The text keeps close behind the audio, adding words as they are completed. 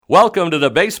Welcome to the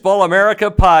Baseball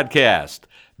America podcast.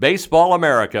 Baseball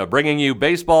America, bringing you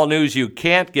baseball news you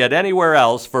can't get anywhere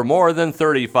else for more than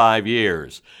 35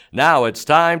 years. Now it's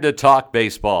time to talk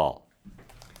baseball.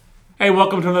 Hey,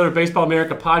 welcome to another Baseball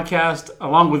America podcast,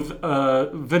 along with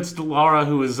Vince DeLaura,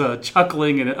 who is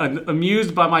chuckling and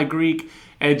amused by my Greek,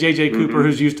 and JJ Cooper,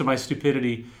 who's used to my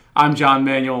stupidity. I'm John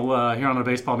Manuel here on the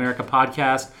Baseball America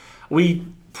podcast. We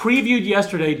previewed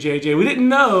yesterday, JJ. We didn't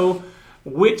know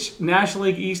which National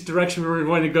League East direction we were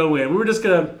going to go in. We were just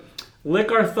going to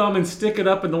lick our thumb and stick it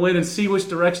up in the wind and see which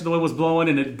direction the wind was blowing,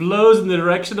 and it blows in the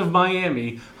direction of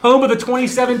Miami, home of the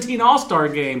 2017 All-Star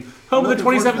Game, home of the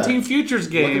 2017 Futures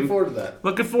Game. Looking forward to that.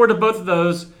 Looking forward to both of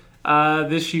those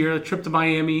this year. The trip to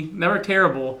Miami, never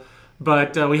terrible,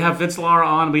 but we have Vince Lara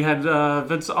on. We had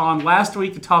Vince on last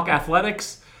week to talk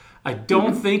athletics. I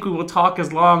don't think we will talk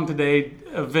as long today,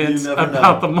 Vince,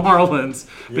 about the Marlins,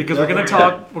 because we're going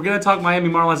to talk Miami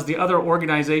Marlins, the other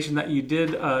organization that you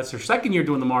did. It's your second year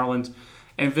doing the Marlins,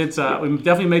 and Vince, we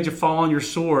definitely made you fall on your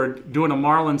sword doing a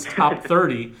Marlins top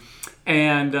 30,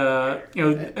 and it's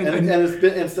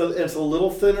a little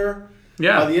thinner.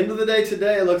 Yeah. By the end of the day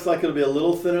today, it looks like it'll be a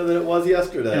little thinner than it was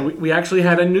yesterday. And we actually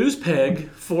had a news peg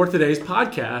for today's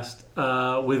podcast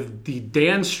with the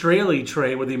Dan Straley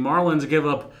trade, where the Marlins give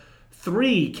up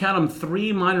three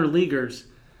minor leaguers.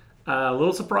 A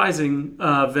little surprising,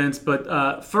 Vince.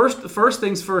 But first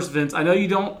things first, Vince. I know you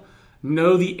don't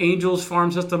know the Angels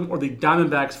farm system or the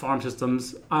Diamondbacks farm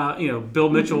systems. Bill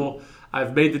Mitchell.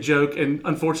 I've made the joke, and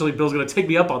unfortunately, Bill's going to take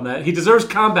me up on that. He deserves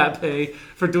combat pay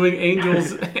for doing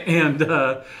Angels and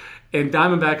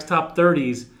Diamondbacks top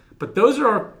 30s. But those are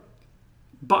our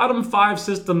bottom five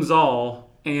systems all,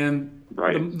 and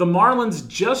the Marlins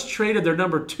just traded their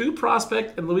number 2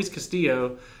 prospect in Luis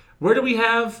Castillo. Where do we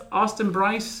have Austin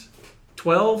Bryce?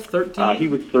 12, 13? He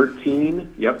was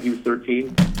 13. Yep, he was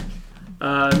 13.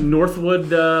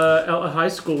 Northwood High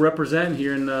School representing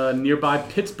here in nearby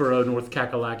Pittsburgh, North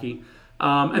Kakalaki.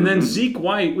 And then Zeke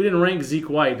White. We didn't rank Zeke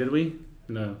White, did we?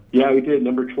 No. Yeah, we did.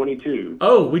 Number 22.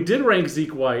 Oh, we did rank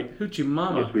Zeke White. Hoochie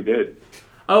mama. Yes, we did.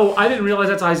 Oh, I didn't realize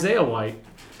that's Isaiah White.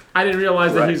 I didn't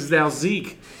realize that he's now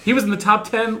Zeke. He was in the top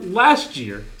 10 last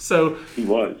year. So he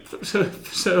was.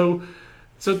 So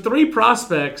 3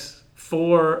 prospects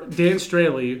for Dan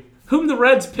Straley, whom the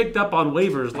Reds picked up on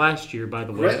waivers last year, by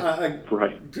the way. Let me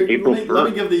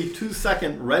give the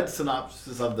 2-second Red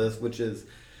synopsis of this, which is,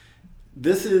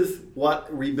 this is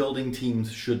what rebuilding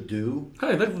teams should do.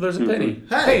 Hey, look, there's a penny.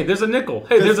 Hey, there's a nickel.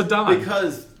 Hey, there's a dime.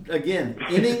 Because, again,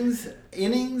 innings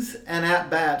and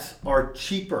at-bats are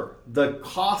cheaper. The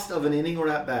cost of an inning or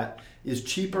at-bat is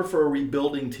cheaper for a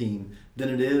rebuilding team than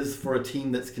it is for a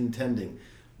team that's contending.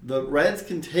 The Reds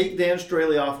can take Dan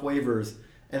Straley off waivers,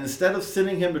 and instead of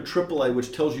sending him to AAA,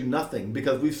 which tells you nothing,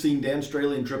 because we've seen Dan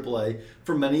Straley in AAA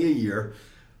for many a year,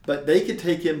 but they could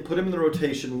take him, put him in the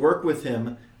rotation, work with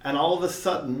him, and all of a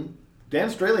sudden, Dan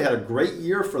Straley had a great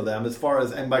year for them as far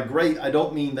as, and by great, I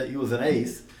don't mean that he was an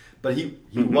ace, but he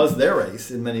was their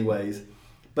ace in many ways.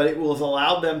 But it will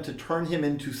allow them to turn him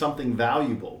into something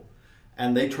valuable.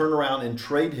 And they turn around and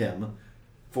trade him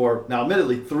for, now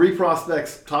admittedly, 3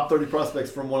 prospects, top 30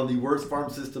 prospects from one of the worst farm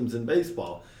systems in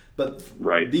baseball. But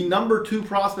the number 2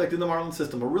 prospect in the Marlins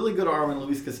system, a really good arm in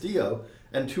Luis Castillo,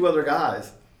 and 2 other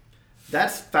guys,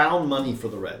 that's found money for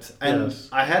the Reds. And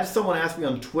I had someone ask me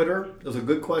on Twitter, it was a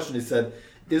good question, he said,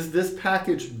 is this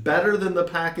package better than the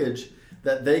package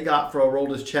that they got for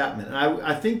Aroldis Chapman? And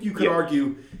I think you could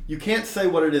argue, you can't say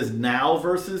what it is now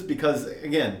versus, because,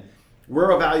 again,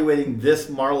 we're evaluating this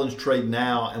Marlins trade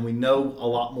now, and we know a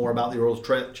lot more about the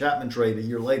Aroldis Chapman trade a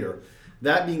year later.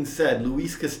 That being said,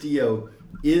 Luis Castillo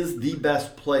is the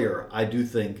best player, I do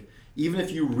think. Even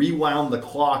if you rewound the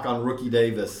clock on Rookie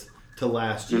Davis to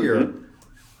last year,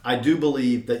 I do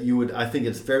believe that I think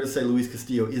it's fair to say Luis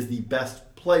Castillo is the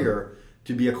best player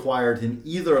to be acquired in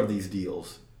either of these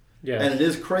deals. Yes. And it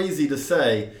is crazy to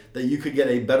say that you could get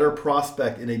a better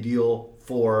prospect in a deal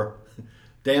for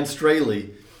Dan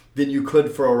Straley than you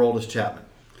could for Aroldis Chapman.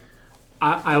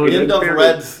 I would end of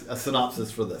Reds a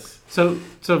synopsis for this. So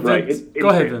Vince, go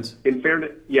ahead, Vince. In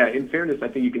fairness, I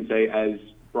think you can say, as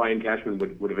Brian Cashman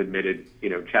would have admitted,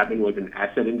 Chapman was an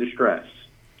asset in distress.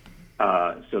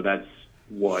 So that's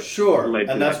what led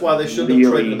to that's why they shouldn't really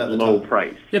have traded him at the low time.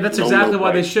 price. Yeah, that's exactly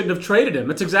why they shouldn't have traded him.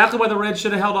 That's exactly why the Reds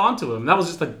should have held on to him. That was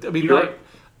just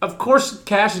of course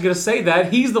Cash is going to say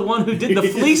that. He's the one who did the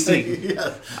fleecing.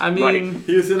 Yes. I mean,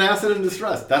 he was an asset in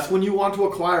distress. That's when you want to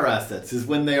acquire assets, is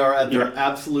when they are at their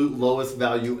absolute lowest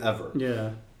value ever.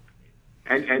 Yeah.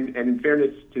 And in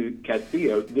fairness to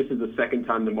Castillo, this is the second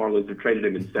time the Marlins have traded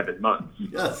him in 7 months.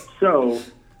 Yes. So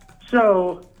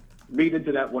read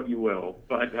into that what you will.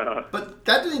 But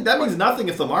that means nothing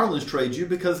if the Marlins trade you,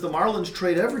 because the Marlins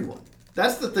trade everyone.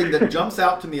 That's the thing that jumps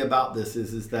out to me about this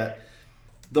is that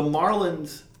the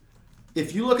Marlins,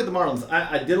 if you look at the Marlins,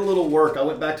 I did a little work. I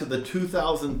went back to the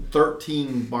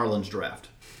 2013 Marlins draft.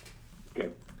 Okay.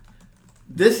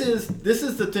 This is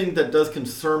the thing that does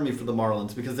concern me for the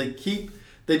Marlins, because they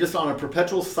just on a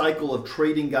perpetual cycle of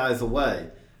trading guys away.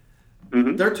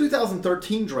 Mm-hmm. Their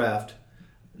 2013 draft,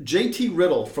 JT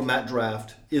Riddle from that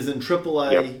draft is in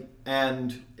AAA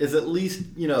and is at least,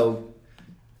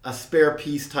 a spare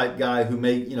piece type guy who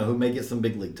may get some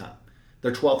big league time.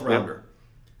 Their 12th rounder.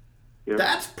 Yep.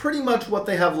 That's pretty much what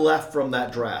they have left from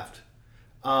that draft.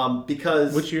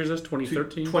 Because which year is this?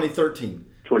 2013? 2013.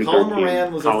 Colin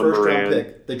Moran was a first-round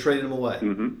pick. They traded him away.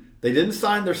 Mm-hmm. They didn't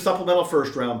sign their supplemental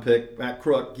first-round pick, Matt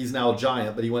Crook. He's now a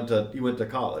Giant, but he went to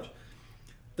college.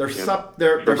 Their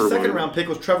second-round pick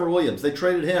was Trevor Williams. They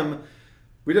traded him.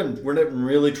 We didn't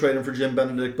really trade him for Jim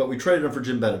Benedict, but we traded him for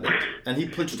Jim Benedict, and he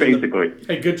pitched basically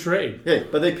a good trade. Yeah,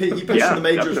 but he pitched in the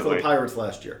majors for the Pirates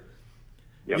last year.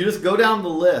 Yep. You just go down the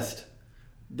list.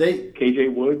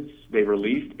 KJ Woods they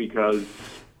released because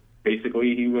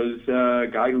basically he was a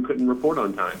guy who couldn't report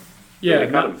on time.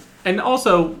 Yeah, and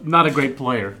also not a great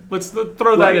player. Let's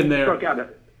throw that in there.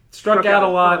 Struck out a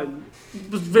lot.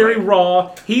 Was very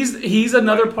raw. He's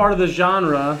another part of the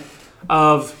genre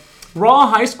of raw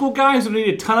high school guys who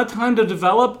need a ton of time to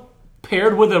develop,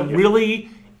 paired with a really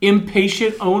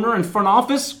impatient owner and front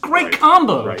office. Great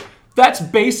combo. Right.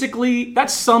 That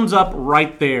sums up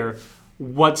right there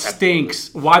what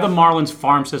stinks, why the Marlins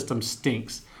farm system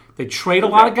stinks. They trade a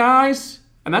lot of guys,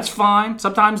 and that's fine.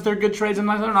 Sometimes they're good trades, and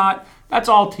sometimes they're not. That's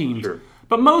all teams. Sure.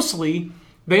 But mostly,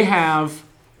 they have.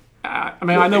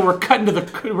 I know we're cutting to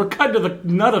the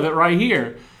nut of it right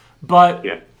here, but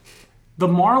the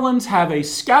Marlins have a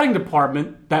scouting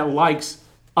department that likes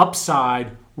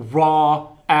upside, raw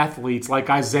athletes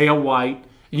like Isaiah White.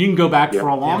 You can go back for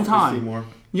a long time.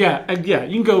 Yeah,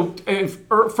 you can go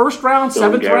first round,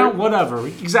 seventh round, whatever.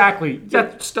 Exactly.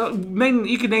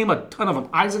 You can name a ton of them.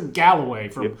 Isaac Galloway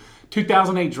from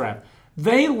 2008 draft.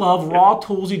 They love raw,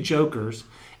 toolsy jokers,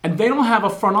 and they don't have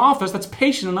a front office that's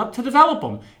patient enough to develop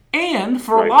them. And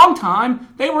for a long time,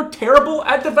 they were terrible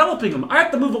at developing them. I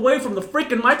have to move away from the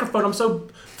freaking microphone. I'm so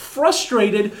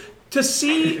frustrated to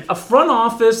see a front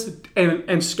office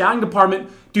and scouting department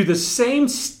do the same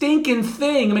stinking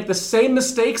thing and make the same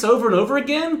mistakes over and over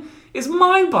again is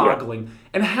mind-boggling.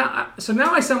 And so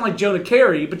now I sound like Jonah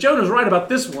Carey, but Jonah's right about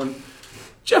this one.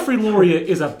 Jeffrey Loria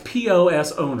is a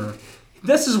POS owner.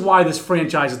 This is why this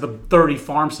franchise is the 30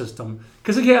 farm system.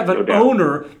 Because if you have an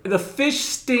owner, the fish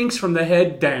stinks from the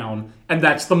head down, and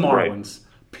that's the Marlins. Right.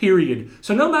 Period.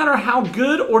 So no matter how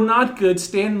good or not good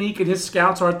Stan Meek and his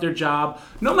scouts are at their job,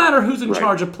 no matter who's in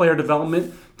charge of player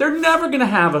development, they're never going to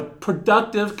have a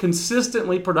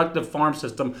consistently productive farm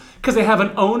system because they have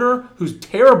an owner who's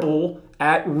terrible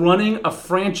at running a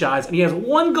franchise, and he has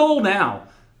one goal now.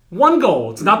 One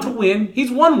goal. It's not to win.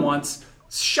 He's won once.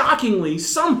 Shockingly,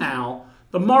 somehow,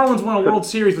 the Marlins won a World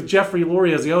Series with Jeffrey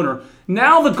Loria as the owner.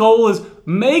 Now the goal is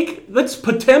let's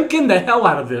Potemkin the hell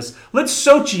out of this. Let's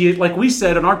Sochi it, like we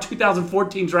said in our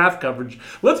 2014 draft coverage.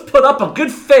 Let's put up a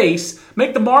good face,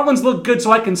 make the Marlins look good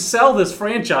so I can sell this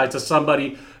franchise to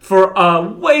somebody for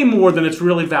way more than it's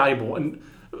really valuable. And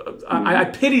I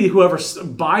pity whoever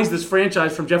buys this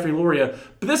franchise from Jeffrey Loria,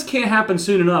 but this can't happen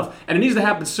soon enough. And it needs to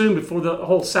happen soon before the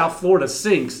whole South Florida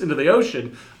sinks into the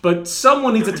ocean. But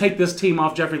someone needs to take this team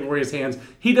off Jeffrey Loria's hands.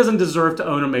 He doesn't deserve to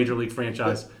own a major league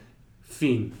franchise.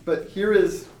 Fiend. But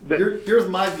here's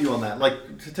my view on that.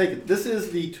 This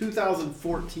is the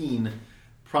 2014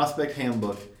 Prospect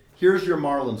Handbook. Here's your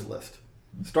Marlins list.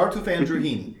 Starts with Andrew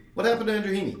Heaney. What happened to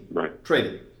Andrew Heaney? Right.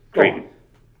 Traded. Traded.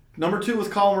 Number 2 was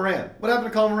Colin Moran. What happened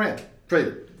to Colin Moran?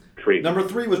 Traded. Number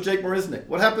 3 was Jake Marisnick.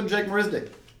 What happened to Jake Marisnick?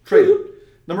 Traded.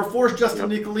 Number 4 is Justin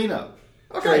Nicolino.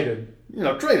 Okay.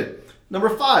 Traded. Number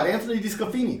 5, Anthony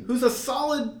DeSclafani, who's a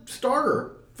solid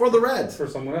starter for the Reds. For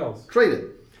someone else.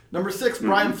 Traded. Number 6,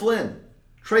 Brian Flynn.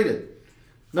 Traded.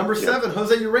 Number 7,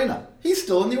 Jose Urena. He's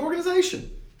still in the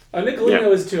organization.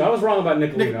 Nicolino is too. I was wrong about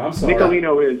Nicolino. I'm sorry.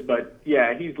 Nicolino is, but he's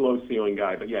a low ceiling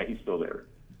guy, but he's still there.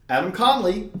 Adam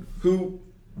Conley, who,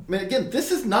 again, this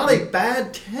is not a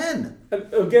bad 10.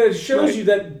 Again, it shows you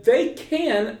that they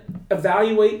can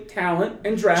evaluate talent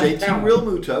and draft talent. JT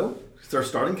Realmuto, their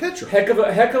starting catcher. Heck of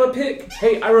a pick.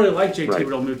 Hey, I really like JT Right.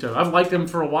 Realmuto. I've liked him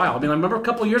for a while. I mean, I remember a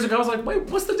couple of years ago, I was like, wait,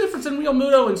 what's the difference in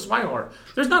Realmuto and Swihart?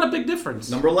 There's not a big difference.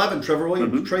 Number 11, Trevor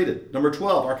Williams, traded. Number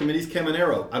 12, Archimedes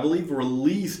Caminero, I believe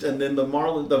released, and then the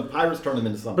Pirates turned him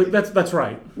into something. But that's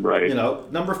right. Right. You know,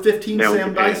 number 15, Now Sam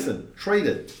we can. Dyson,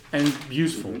 traded. And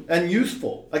useful. And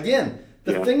useful. Again,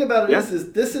 the Yeah. thing about it Yeah.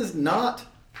 is this is not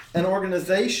an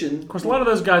organization. Of course, a lot of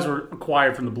those guys were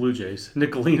acquired from the Blue Jays.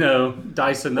 Nicolino,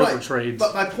 Dyson, those were trades.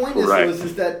 But my point Right.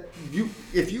 is that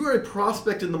if you are a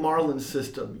prospect in the Marlins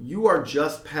system, you are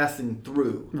just passing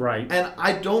through. Right. And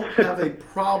I don't have a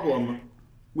problem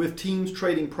with teams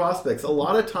trading prospects. A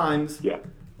lot of times, Yeah.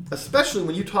 especially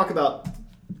when you talk about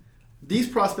these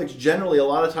prospects, generally a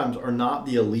lot of times are not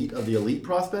the elite of the elite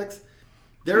prospects.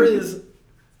 There is,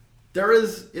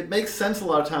 it makes sense a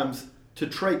lot of times to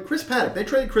trade Chris Paddock. They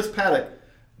traded Chris Paddock.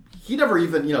 He never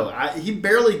even, he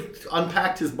barely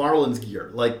unpacked his Marlins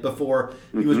gear like before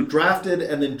he was drafted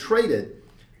and then traded.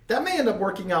 That may end up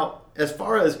working out as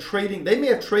far as trading. They may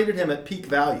have traded him at peak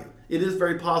value. It is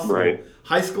very possible. Right.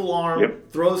 High school arm,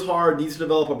 Yep. throws hard, needs to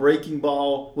develop a breaking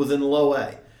ball, was in low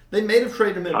A. They may have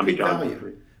traded him at Tommy peak John value.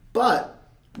 Humphrey. But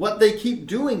what they keep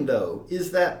doing, though,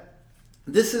 is that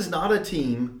this is not a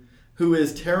team who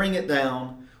is tearing it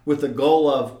down with the goal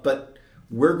of, but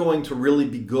we're going to really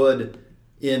be good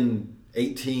in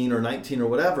 18 or 19 or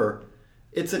whatever.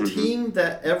 It's a team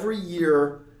that every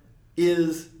year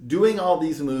is doing all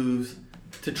these moves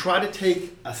to try to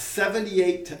take a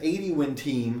 78 to 80 win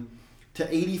team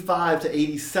to 85 to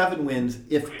 87 wins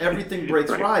if everything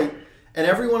breaks right. And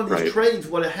every one of these trades,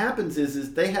 what happens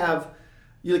is they have,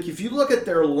 like if you look at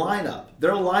their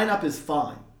lineup is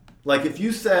fine. Like if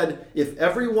you said, if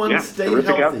everyone stayed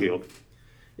healthy, outfield.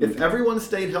 if everyone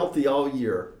stayed healthy all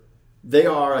year, they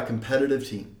are a competitive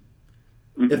team.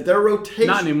 If their rotation,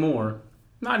 Not anymore.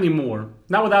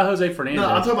 Not without Jose Fernandez. no,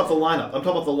 I'm talking about the lineup. I'm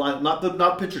talking about the lineup,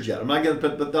 not pitchers yet. I'm not getting,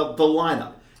 but the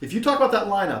lineup. If you talk about that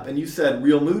lineup and you said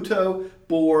Realmuto,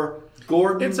 Bohr,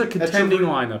 Gordon, It's a contending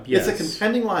lineup, yes. It's a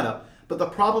contending lineup. But the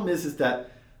problem is that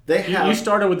they have. You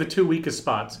started with the two weakest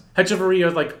spots. Hechavarria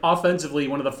is like offensively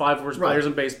one of the 5 worst players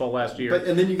in baseball last year. But-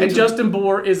 and then you get to- Justin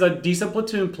Bohr is a decent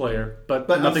platoon player, but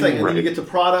But I'm nothing saying, more. and then you get to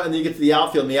Prada, and then you get to the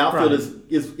outfield, and the outfield Right.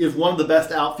 is one of the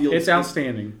best outfields. It's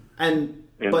outstanding. And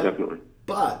Yeah, but, definitely.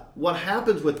 But what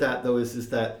happens with that though is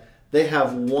that they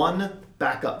have one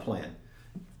backup plan.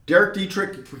 Derek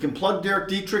Dietrich, we can plug Derek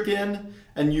Dietrich in,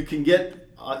 and you can get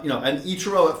and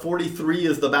Ichiro at 43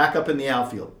 is the backup in the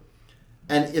outfield.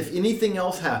 And if anything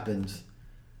else happens,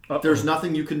 there's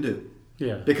nothing you can do.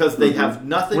 Yeah. Because they have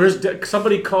nothing.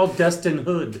 Somebody called Destin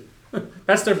Hood.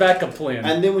 That's their backup plan.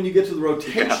 And then when you get to the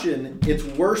rotation, it's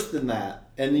worse than that.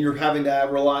 And you're having to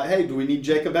rely, hey, do we need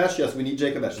Jacob Esch? Yes, we need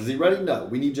Jacob Esch. Is he ready? No,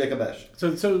 we need Jacob Esch.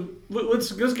 So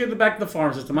let's get back to the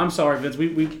farm system. I'm sorry, Vince.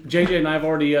 We JJ and I have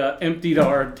already emptied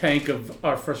our tank of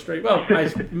our frustration. Well,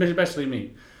 especially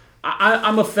me.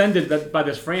 I'm offended by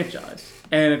this franchise,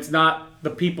 and it's not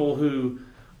the people who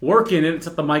work in it. It's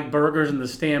not the Mike Bergers and the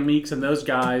Stan Meeks and those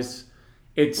guys.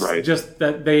 It's just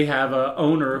that they have an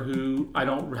owner who I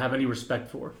don't have any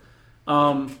respect for.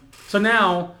 So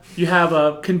now you have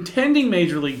a contending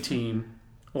major league team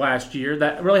last year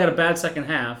that really had a bad second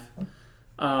half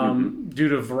due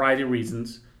to a variety of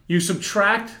reasons. You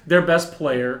subtract their best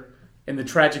player in the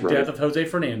tragic death of Jose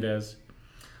Fernandez.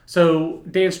 So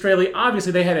Dan Straley,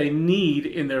 obviously they had a need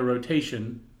in their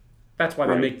rotation. That's why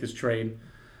they make this trade.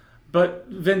 But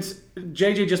Vince,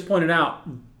 JJ just pointed out,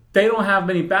 they don't have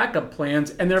many backup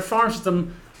plans, and their farm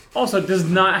system also does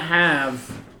not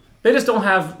have... They just don't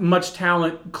have much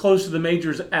talent close to the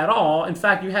majors at all. In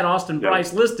fact, you had Austin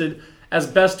Bryce listed as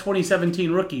best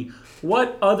 2017 rookie.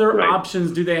 What other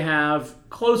options do they have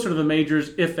closer to the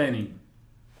majors, if any?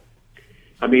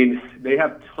 I mean, they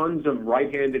have tons of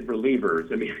right-handed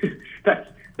relievers. I mean,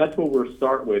 that's what we'll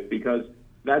start with, because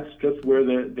that's just where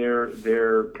they're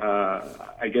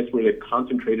I guess where they've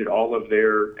concentrated all of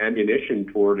their ammunition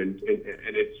toward, and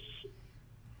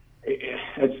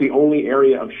it's the only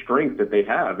area of strength that they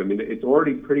have. I mean, it's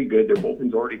already pretty good. Their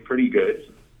bullpen's already pretty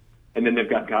good, and then they've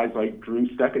got guys like Drew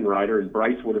Steckenrider, and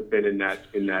Bryce would have been in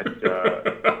that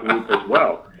group as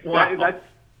well. Wow.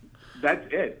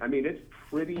 That's it. I mean, it's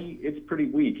pretty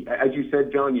weak. As you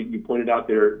said, John, you pointed out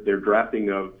their drafting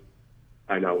of,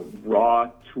 I know, raw,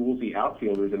 toolsy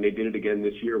outfielders, and they did it again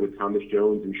this year with Thomas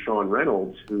Jones and Sean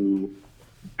Reynolds,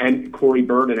 and Corey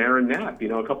Bird and Aaron Knapp,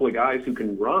 a couple of guys who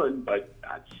can run, but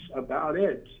that's about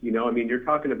it. I mean, you're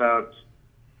talking about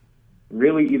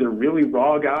either really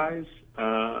raw guys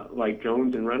like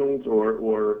Jones and Reynolds,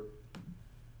 or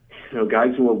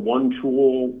guys who are one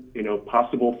tool,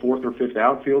 possible fourth or fifth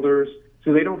outfielders.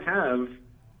 So they don't have.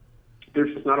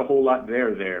 There's just not a whole lot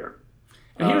there.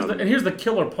 And here's the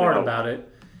killer part about it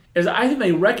is I think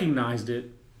they recognized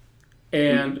it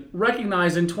and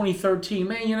recognized in 2013,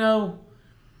 man,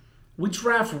 we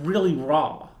draft really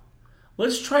raw.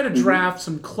 Let's try to draft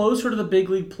some closer to the big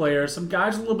league players, some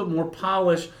guys a little bit more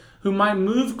polished who might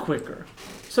move quicker.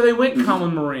 So they went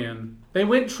Colin Moran. They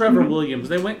went Trevor Williams.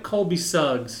 They went Colby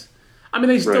Suggs. I mean,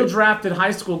 they still drafted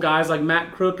high school guys like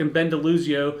Matt Crook and Ben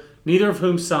DeLuzio, neither of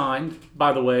whom signed,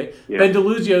 by the way. Yeah. Ben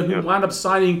DeLuzio, who wound up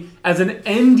signing as an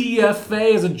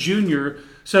NDFA as a junior.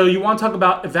 So you want to talk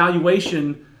about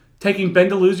evaluation, taking Ben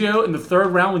DeLuzio in the third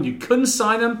round when you couldn't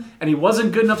sign him and he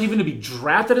wasn't good enough even to be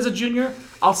drafted as a junior.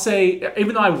 I'll say,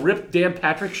 even though I ripped Dan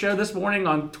Patrick's show this morning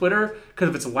on Twitter because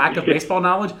of its lack of baseball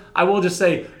knowledge, I will just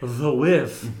say the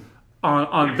whiff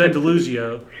on Ben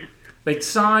DeLuzio. They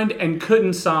signed and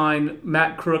couldn't sign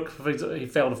Matt Crook. He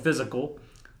failed a physical.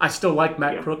 I still like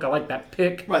Matt Crook. I like that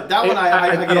pick. Right, that one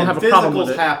I don't have a problem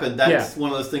with it. Happen. That's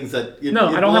one of those things that it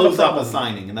blows up a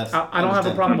signing, and that's I don't have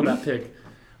a problem with that pick.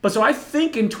 But so I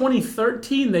think in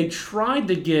 2013 they tried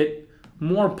to get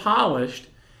more polished,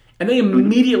 and they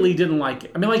immediately didn't like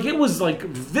it. I mean, like it was like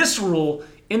visceral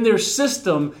in their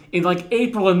system in like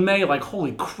April and May. Like,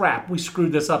 holy crap, we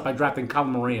screwed this up by drafting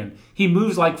Colin Moran. He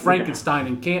moves like Frankenstein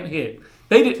and can't hit.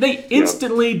 They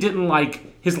instantly didn't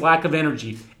like his lack of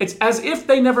energy. It's as if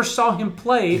they never saw him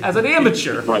play as an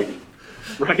amateur.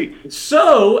 Right.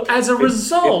 So as a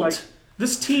result,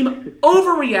 this team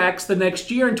overreacts the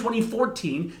next year in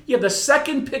 2014. You have the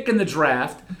second pick in the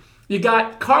draft. You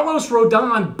got Carlos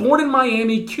Rodon, born in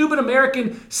Miami,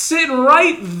 Cuban-American, sitting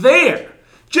right there.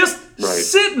 Just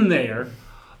sitting there,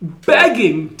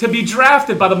 begging to be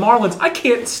drafted by the Marlins. I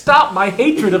can't stop my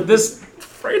hatred of this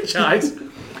franchise.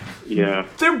 Yeah.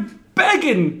 They're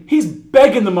begging. He's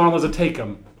begging the Marlins to take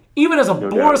him. Even as a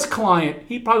Boris client,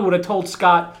 he probably would have told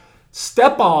Scott,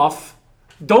 step off.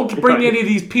 Don't bring me any of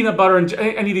these peanut butter and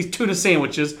any of these tuna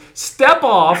sandwiches. Step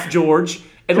off, George,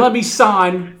 and let me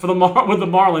sign for with the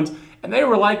Marlins. And they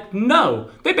were like, no.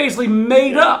 They basically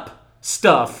made up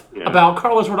stuff about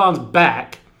Carlos Rodon's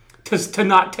back to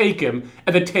not take him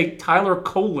and to take Tyler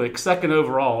Kolek second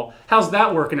overall. How's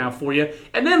that working out for you?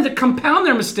 And then to compound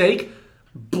their mistake,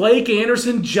 Blake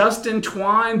Anderson, Justin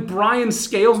Twine, Brian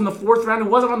Scales in the fourth round, who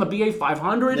wasn't on the BA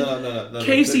 500. No.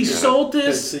 Casey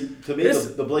Soltis. To me,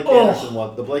 the Blake Anderson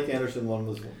one. The Blake Anderson one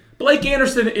was one. Blake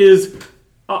Anderson is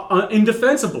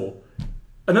indefensible.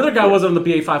 Another guy wasn't on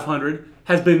the BA 500.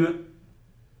 Has been,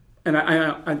 and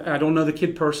I don't know the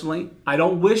kid personally. I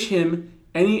don't wish him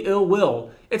any ill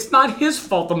will. It's not his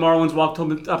fault the Marlins walked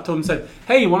up to him and said,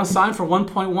 hey, you want to sign for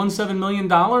 $1.17 million?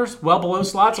 Well below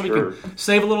slot so we can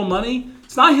save a little money?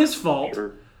 It's not his fault.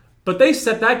 But they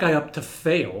set that guy up to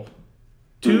fail.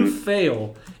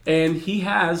 Fail. And he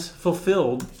has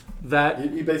fulfilled that.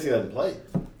 He basically hasn't played.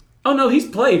 Oh, no, he's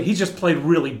played. He's just played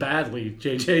really badly,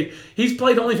 JJ. He's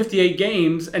played only 58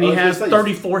 games, and he has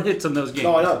 34 hits in those games.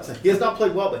 No, I know. He has not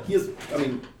played well, but he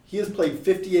has played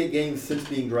 58 games since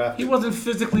being drafted. He wasn't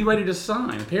physically ready to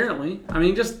sign, apparently. I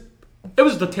mean, it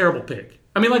was a terrible pick.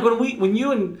 I mean, like when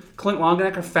you and Clint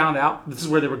Longenecker found out this is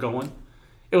where they were going,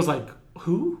 it was like,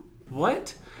 who?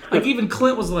 What? Like even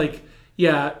Clint was like,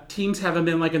 yeah, teams haven't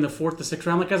been like in the 4th to 6th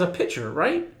round, like as a pitcher,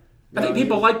 right? I think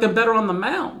people like them better on the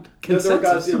mound.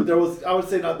 Consensus. There was, I would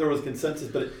say not there was consensus,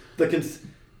 but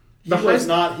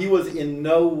he was in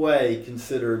no way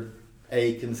considered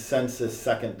a consensus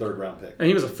second, third round pick. And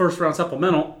he was a first round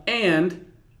supplemental, and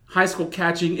high school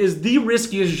catching is the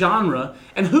riskiest genre.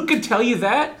 And who could tell you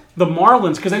that? The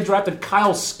Marlins, because they drafted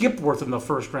Kyle Skipworth in the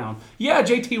first round. Yeah,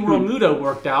 JT Realmuto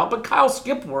worked out, but Kyle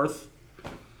Skipworth.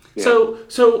 Yeah.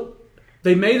 So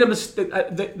they made a mistake. I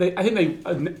think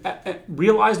they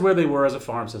realized where they were as a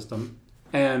farm system,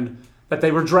 and that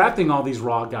they were drafting all these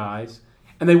raw guys,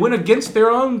 and they went against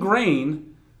their own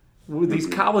grain with these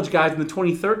college guys in the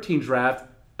 2013 draft,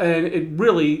 and it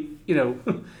really,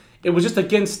 it was just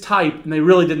against type, and they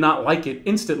really did not like it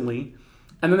instantly.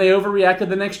 And then they overreacted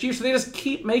the next year, so they just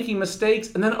keep making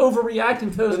mistakes and then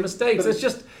overreacting to those mistakes.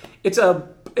 It's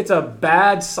a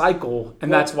bad cycle,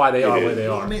 and that's why they are where they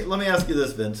are. Let me ask you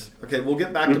this, Vince. Okay, we'll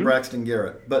get back to Braxton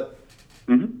Garrett, but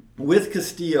with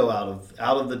Castillo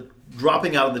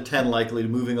dropping out of the 10 likely to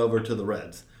moving over to the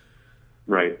Reds,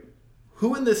 right?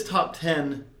 Who in this top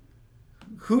 10?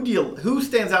 Who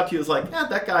stands out to you as like,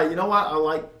 that guy, you know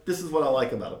what, this is what I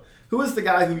like about him? Who is the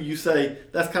guy who you say,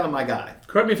 that's kind of my guy?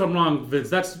 Correct me if I'm wrong, Vince.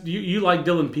 That's you like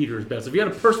Dylan Peters best. If you had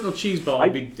a personal cheese ball,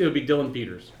 it would be Dylan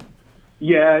Peters.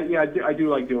 Yeah, I do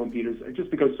like Dylan Peters,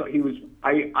 just because he was.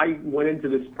 I went into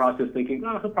this process thinking,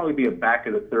 he'll probably be a back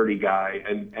of the 30 guy,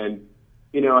 and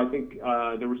I think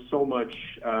there was so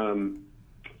much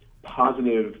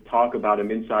positive talk about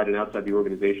him inside and outside the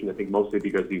organization. I think mostly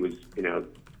because he was,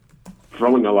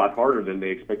 throwing a lot harder than they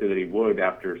expected that he would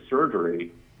after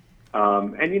surgery.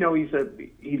 And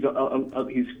he's a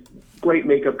great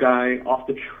makeup guy, off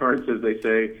the charts, as they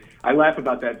say. I laugh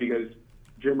about that because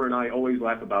Jimmer and I always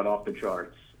laugh about off the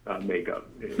charts makeup.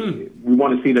 We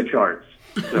want to see the charts.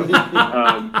 So,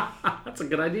 that's a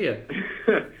good idea.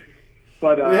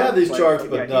 But we have these charts,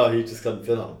 but no, he just couldn't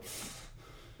fit on them.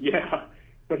 Yeah,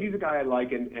 but he's a guy I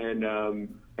like, and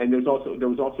there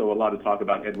was also a lot of talk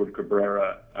about Edward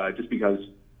Cabrera, just because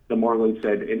the Marlins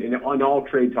said on all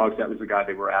trade talks that was the guy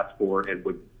they were asked for and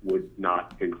would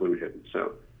not include him.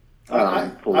 So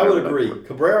I would agree.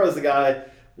 Cabrera is the guy.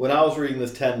 When I was reading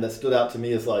this 10, that stood out to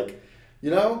me as like,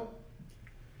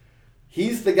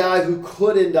 he's the guy who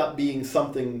could end up being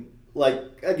something. Like,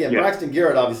 again, Braxton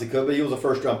Garrett obviously could, but he was a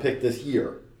first-round pick this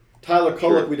year. Tyler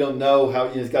Kolek, we don't know how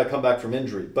he's got to come back from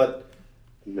injury. But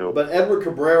Edward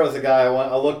Cabrera is a guy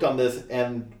I looked on this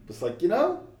and was like,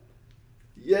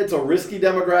 it's a risky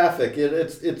demographic.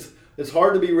 It's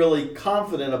hard to be really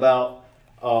confident about,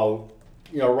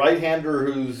 right-hander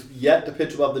who's yet to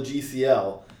pitch above the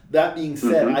GCL. That being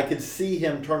said, I could see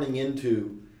him turning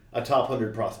into a top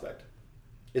 100 prospect.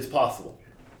 It's possible.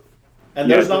 And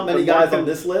there's not many guys on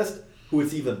this list who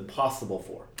it's even possible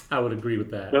for. I would agree with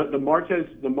that. The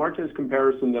Martez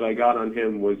comparison that I got on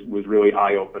him was really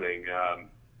eye opening.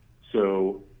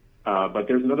 But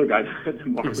there's another guy that the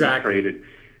Marlins traded.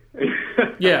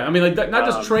 Yeah, I mean, not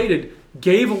just traded,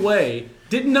 gave away,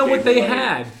 didn't know what they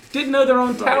had, didn't know their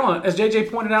own talent, as JJ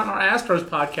pointed out in our Astros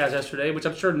podcast yesterday, which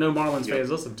I'm sure no Marlins fans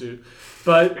listened to.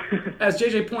 But as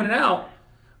JJ pointed out,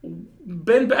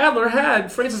 Ben Badler had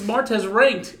Francis Martez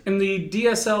ranked in the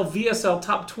DSL-VSL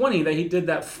top 20 that he did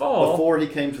that fall. Before he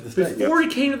came to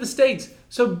the States.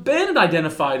 So Ben had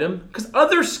identified him because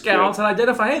other scouts had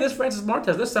identified, hey, this Francis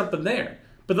Martez, there's something there.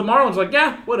 But the Marlins were like,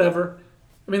 yeah, whatever.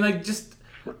 I mean,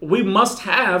 we must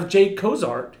have Jake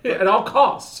Cozart at all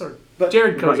costs. Or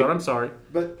Jared Cozart, I'm sorry.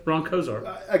 But Ron Cozart.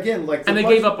 Again, and they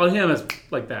gave up on him as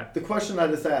like that. The question I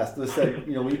just asked was said,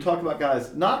 when you talk about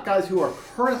guys, not guys who are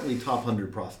currently top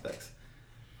 100 prospects,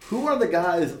 who are the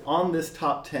guys on this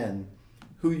top 10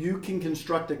 who you can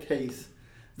construct a case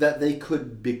that they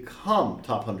could become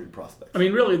top 100 prospects? I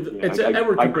mean, really, it's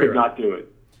Edward Cabrera. I could not do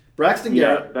it. Braxton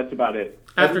Garrett. Yeah, that's about it.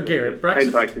 After Garrett.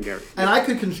 Braxton Garrett. And I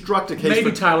could construct a case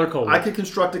maybe Tyler Kolek. I could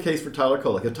construct a case for Tyler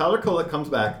Kolek. If Tyler Kolek comes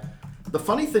back, the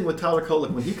funny thing with Tyler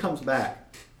Kolek, when he comes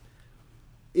back,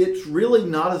 it's really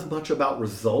not as much about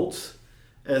results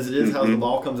as it is how the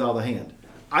ball comes out of the hand.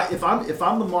 If I'm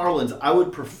the Marlins, I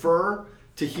would prefer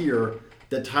to hear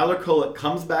that Tyler Kolek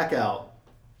comes back out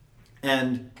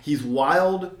and he's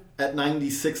wild at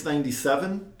 96,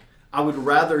 97. I would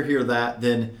rather hear that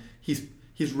than he's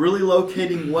really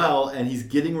locating well and he's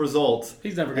getting results.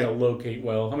 He's never going to locate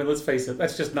well. I mean, let's face it,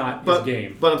 that's just not his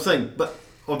game. But I'm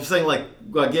saying, like,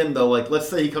 again, though, like, let's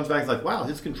say he comes back and it's like, wow,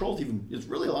 his control's is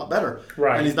really a lot better.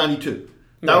 Right. And he's 92.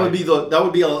 I would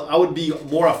be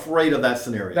more afraid of that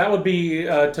scenario. That would be,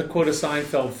 to quote a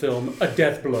Seinfeld film, a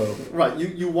death blow. Right.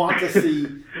 You want to see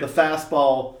the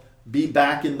fastball be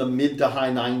back in the mid to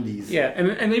high 90s. Yeah,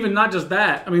 and even not just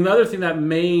that. I mean, the other thing that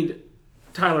made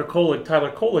Tyler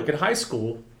Kolek at high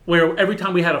school, where every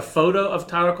time we had a photo of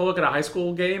Tyler Kolek at a high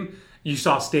school game, you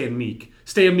saw Stan Meek.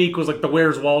 Stan Meek was like the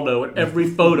Where's Waldo in every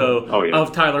photo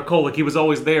of Tyler Kolek. He was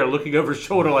always there looking over his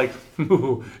shoulder like,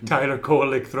 ooh, Tyler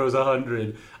Kolek throws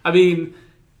 100. I mean,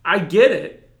 I get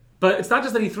it, but it's not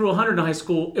just that he threw 100 in high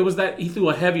school. It was that he threw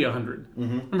a heavy 100.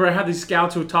 Remember, I had these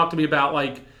scouts who would talk to me about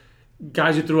like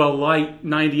guys who threw a light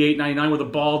 98, 99 where the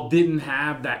ball didn't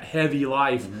have that heavy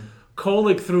life.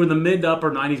 Kolek threw in the mid to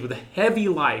upper 90s with a heavy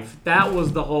life. That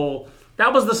was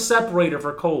the separator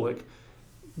for Kolek.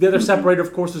 The other separator,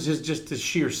 of course, is just his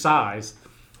sheer size.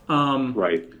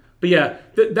 Right. But yeah,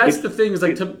 that's the thing. Is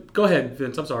like, go ahead,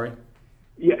 Vince. I'm sorry.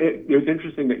 Yeah, it was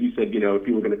interesting that you said, if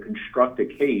you were going to construct a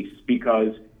case,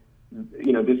 because,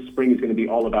 this spring is going to be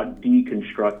all about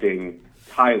deconstructing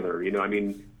Tyler. I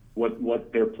mean,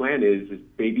 what their plan is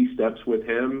baby steps with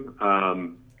him,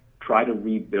 try to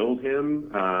rebuild him.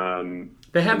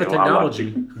 They have the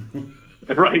technology.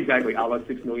 Right, exactly. A la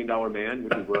 $6 Million Man,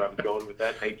 which is where I was going with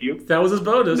that. Thank you. That was his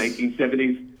bonus.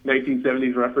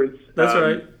 1970s reference. That's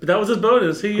right. But that was his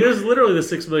bonus. He is literally the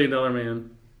 $6 Million Man.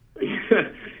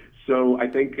 So I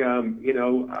think,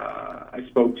 I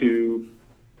spoke to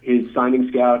his signing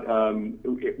scout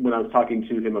when I was talking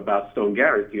to him about Stone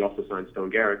Garrett. He also signed Stone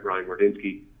Garrett, Ryan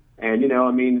Wardinsky. And,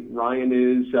 Ryan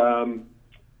is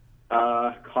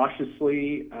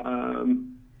cautiously, I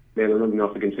don't know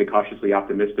if I can say cautiously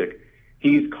optimistic.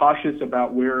 he's cautious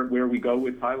about where we go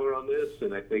with Tyler on this,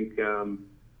 and I think,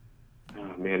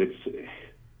 it's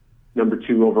number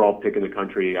 2 overall pick in the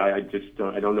country. I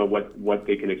don't know what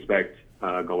they can expect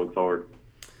going forward.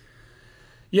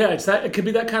 Yeah, it could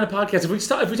be that kind of podcast.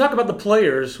 If we talk about the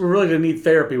players, we're really going to need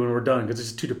therapy when we're done because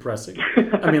it's too depressing.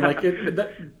 I mean, like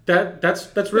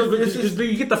that's real good because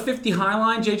you get the 50 high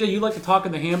line. JJ, you like to talk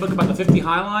in the handbook about the 50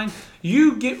 high line.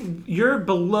 You're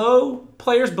below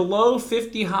players below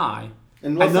 50 high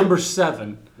at number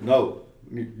 7. No,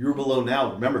 you're below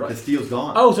now. Remember, Castillo's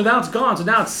gone. Oh, so now it's gone. So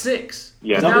now it's 6.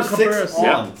 Yeah, number 6 on.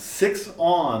 Yeah. 6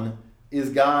 on is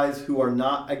guys who are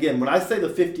not. Again, when I say the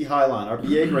 50 high line, our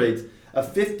BA grades. A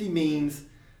 50 means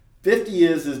 50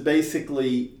 is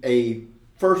basically a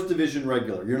first division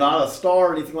regular. You're not a star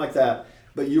or anything like that,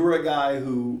 but you were a guy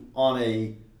who, on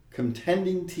a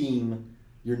contending team,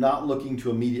 you're not looking to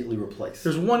immediately replace.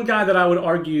 There's one guy that I would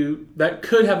argue that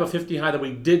could have a 50 high that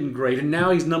we didn't grade, and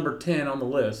now he's number 10 on the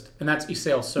list, and that's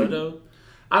Isaiah Soto.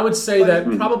 I would say that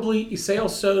probably Isaiah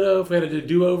Soto, if we had to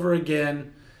do over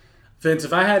again, Vince,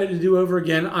 if I had it to do over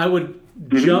again, I would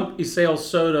jump Isaiah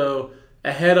Soto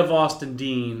ahead of Austin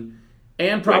Dean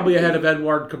and probably ahead of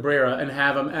Edward Cabrera and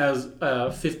have him as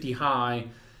 50 high,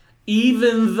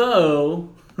 even though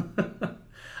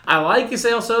I like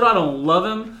Isaiah Soto. I don't love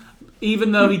him,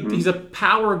 even though he's a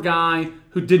power guy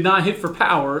who did not hit for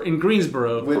power in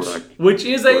Greensboro, which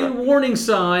is a warning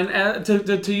sign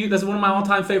to you. That's one of my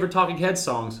all-time favorite Talking Heads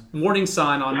songs. Warning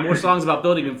sign on more songs about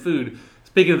building and food.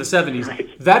 Speaking of the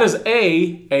 70s, that is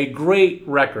a great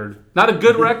record. Not a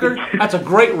good record. That's a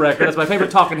great record. That's my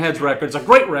favorite Talking Heads record. It's a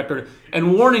great record.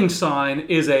 And Warning Sign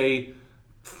is a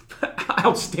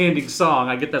outstanding song.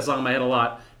 I get that song in my head a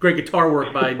lot. Great guitar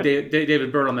work by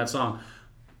David Byrne on that song.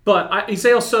 But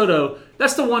Isaiah Soto,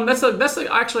 that's the one. That's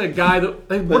actually a guy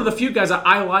one of the few guys that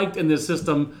I liked in this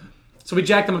system. So we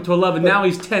jacked him up to 11. Now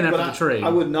he's 10 after the trade. I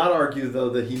would not argue, though,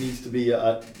 that he needs to be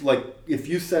if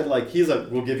you said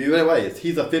we'll give you away.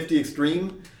 He's a 50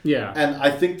 extreme. Yeah. And I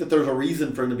think that there's a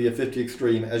reason for him to be a 50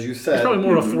 extreme, as you said. He's probably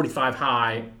more of a 45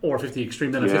 high or 50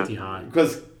 extreme than a 50 high.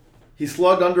 Because he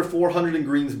slugged under 400 in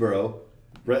Greensboro,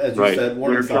 as you said.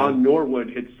 Where John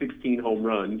Norwood hit 16 home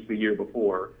runs the year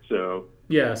before, so...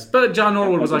 Yes, but John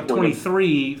Norwood was like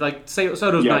 23, like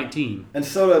Soto's 19. And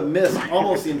Soto missed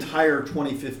almost the entire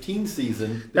 2015.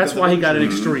 season. That's why he got an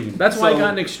extreme. That's why he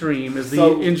got an extreme, is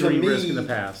the injury risk in the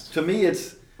past. To me,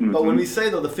 it's... But when we say,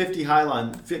 though, the 50 high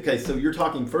line... Okay, so you're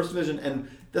talking first division, and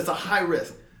that's a high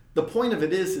risk. The point of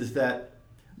it is that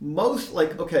most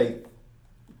late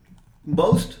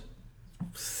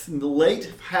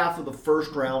half of the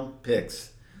first round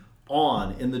picks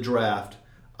in the draft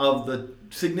of the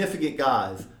significant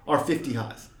guys are 50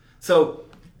 highs. So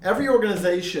every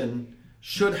organization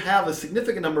should have a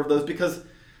significant number of those, because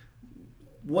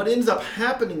what ends up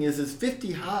happening is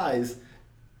 50 highs,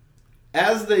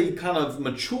 as they kind of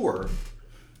mature,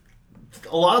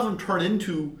 a lot of them turn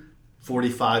into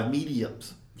 45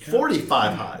 mediums,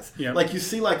 45 highs. Yeah. Like you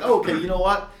see, you know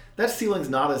what? That ceiling's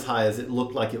not as high as it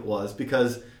looked like it was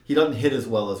because he doesn't hit as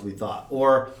well as we thought.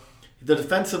 Or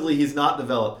defensively, he's not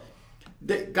developed.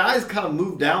 The guys kind of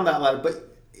move down that ladder,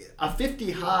 but a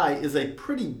 50 high is a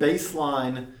pretty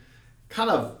baseline kind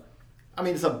of,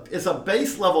 it's a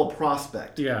base level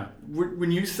prospect. Yeah.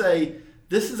 When you say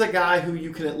this is a guy who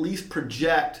you can at least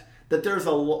project that there's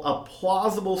a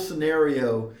plausible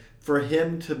scenario for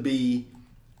him to be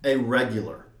a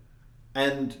regular.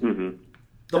 And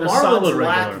the Marlins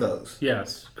lack those.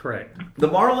 Yes, correct. The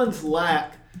Marlins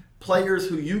lack players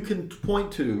who you can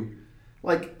point to,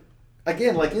 like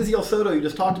Isiel Soto you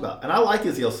just talked about. And I like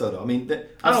Isiel Soto.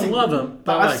 I don't love him.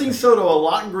 But I've seen Soto a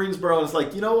lot in Greensboro, and it's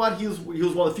like, you know what? He was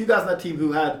one of the few guys on that team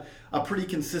who had a pretty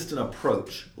consistent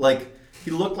approach. Like, he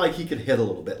looked like he could hit a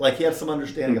little bit. Like, he had some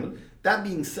understanding of it. That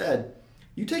being said,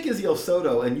 you take Isiel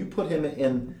Soto and you put him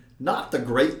in not the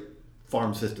great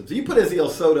farm systems. You put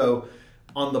Isiel Soto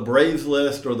on the Braves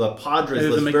list or the Padres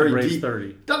list, very deep.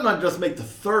 30. Doesn't not just make the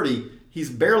 30. He's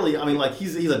barely.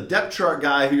 He's a depth chart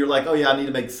guy who you're like, oh yeah, I need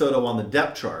to make Soto on the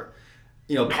depth chart.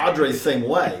 Padres same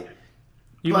way.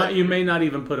 You may not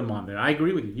even put him on there. I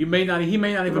agree with you. He may not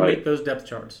even make those depth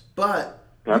charts. But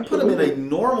you put him in a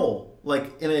normal, at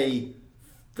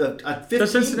 15. The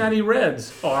Cincinnati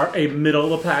Reds are a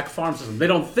middle of the pack farm system. They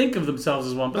don't think of themselves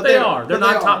as one, but they are. They're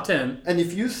not top 10. And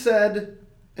if you said.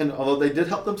 And although they did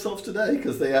help themselves today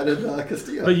because they added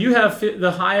Castillo. But you have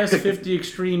the highest 50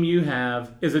 extreme you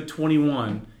have is at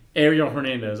 21. Ariel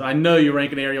Hernandez. I know you're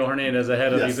ranking Ariel Hernandez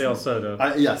ahead of Isaiah Soto.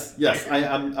 Yes.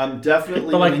 I'm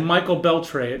definitely. But like Michael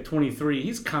Beltre at 23,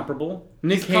 he's comparable.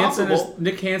 Nick Hansen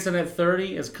at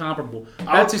 30 is comparable.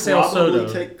 That's Isaiah Soto.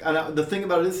 The thing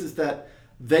about it is that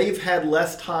they've had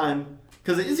less time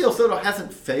because Isaiah Soto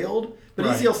hasn't failed, but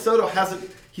Isaiah Soto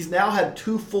hasn't. He's now had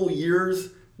 2 full years.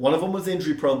 One of them was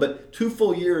injury prone, but 2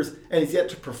 full years, and he's yet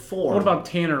to perform. What about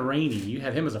Tanner Rainey? You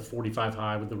had him as a 45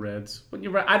 high with the Reds. I'd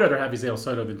rather have Isaiah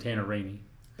Soto than Tanner Rainey.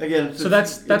 Again, it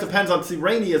depends on. See,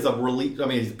 Rainey is a relief. I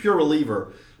mean, he's a pure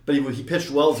reliever, but he pitched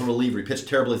well as a reliever. He pitched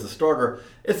terribly as a starter.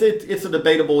 It's a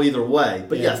debatable either way.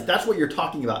 But yes, that's what you're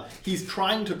talking about. He's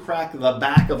trying to crack the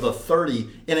back of the 30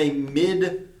 in a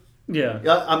middle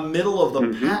of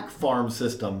the pack farm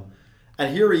system,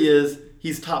 and here he is.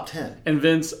 He's top 10. And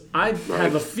Vince, I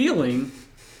have a feeling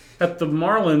that the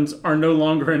Marlins are no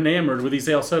longer enamored with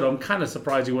Isaiah Soto. I'm kind of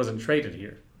surprised he wasn't traded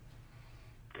here.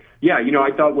 Yeah,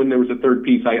 I thought when there was a third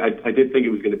piece, I did think it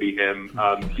was going to be him.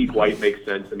 Zeke White makes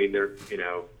sense. I mean, they're,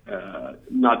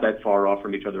 not that far off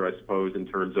from each other, I suppose, in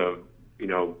terms of,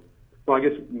 well, I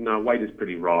guess, no, White is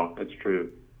pretty raw. That's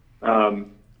true.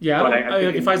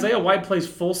 If Isaiah White plays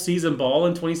full season ball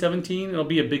in 2017, it'll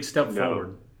be a big step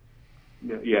forward.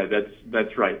 Yeah,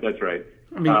 that's right. That's right.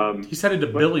 I mean, he's headed to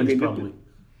Billings probably.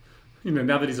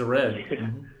 Now that he's a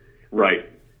Red. Right.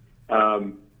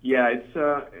 It's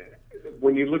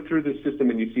when you look through the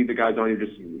system and you see the guys on, you're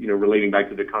just relating back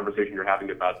to the conversation you're having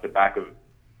about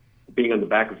being on the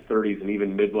back of 30s and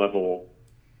even mid-level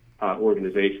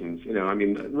organizations.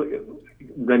 Look at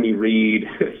Remy Reed,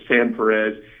 Sam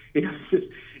Perez.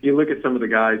 You look at some of the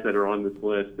guys that are on this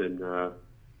list, and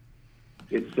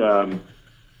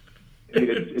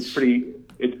it's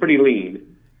pretty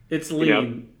lean. It's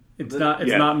lean. It's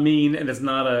not mean, and it's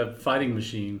not a fighting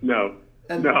machine. No.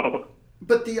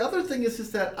 But the other thing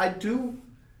is that I do.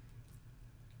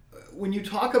 When you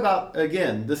talk about,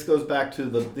 again, this goes back to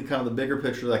the kind of the bigger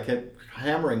picture that I kept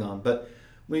hammering on. But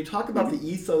when you talk about the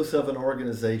ethos of an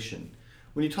organization,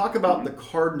 when you talk about the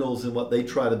Cardinals and what they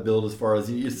try to build as far as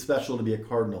it's special to be a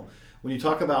Cardinal. When you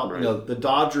talk about the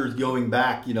Dodgers going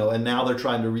back, and now they're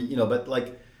trying to but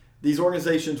like. These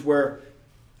organizations where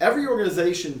every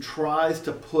organization tries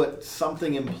to put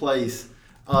something in place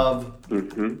of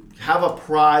have a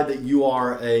pride that you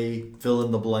are a fill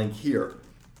in the blank here.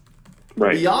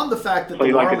 Right. Beyond the fact that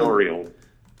like an Oriole.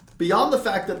 Beyond the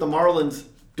fact that the Marlins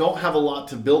don't have a lot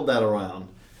to build that around,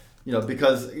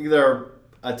 because they're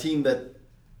a team that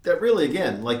really,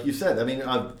 again, like you said, I mean,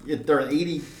 they're an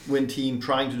 80-win team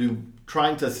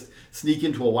trying to sneak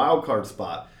into a wild card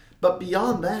spot. But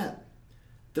beyond that,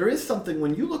 there is something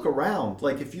when you look around,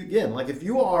 like if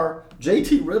you are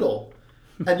JT Riddle,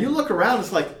 and you look around,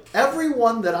 it's like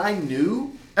everyone that I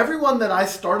knew, everyone that I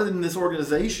started in this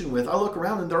organization with, I look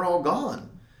around and they're all gone.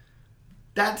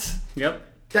 That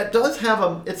does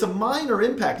have it's a minor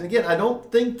impact. And again, I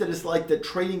don't think that it's like that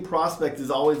trading prospects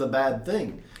is always a bad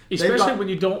thing. Especially when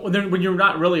you're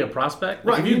not really a prospect.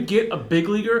 Like if you get a big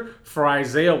leaguer for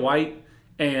Isaiah White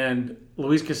and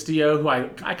Luis Castillo, who I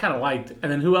kind of liked.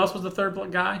 And then who else was the third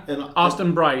guy?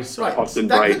 Austin Bryce. Right.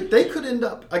 Bryce. They could end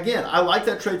up, again, I like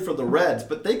that trade for the Reds,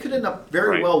 but they could end up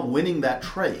very well winning that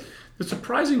trade. The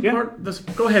surprising part...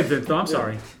 Go ahead, Vince. No, I'm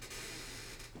sorry.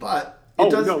 But...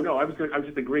 No. I was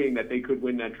just agreeing that they could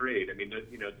win that trade. I mean,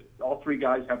 all 3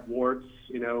 guys have warts,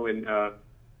 and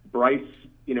Bryce,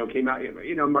 came out...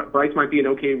 Bryce might be an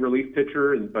okay relief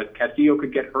pitcher, but Castillo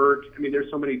could get hurt. I mean,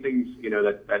 there's so many things,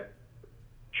 that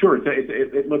sure,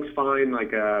 it looks fine.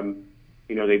 Like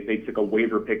they took a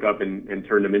waiver pickup and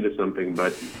turned them into something,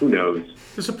 but who knows?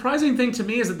 The surprising thing to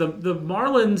me is that the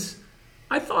Marlins,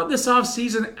 I thought this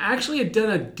offseason actually had done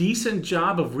a decent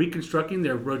job of reconstructing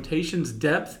their rotation's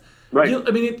depth. Right.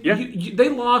 They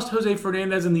lost Jose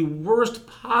Fernandez in the worst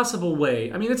possible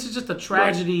way. I mean, it's just a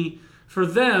tragedy for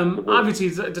them. Obviously,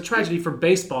 it's a tragedy for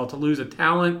baseball to lose a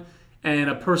talent and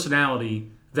a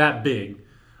personality that big,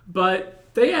 but.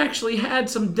 They actually had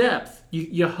some depth.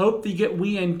 You hope they get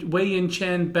Wei-Yin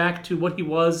Chen back to what he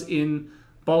was in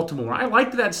Baltimore. I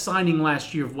liked that signing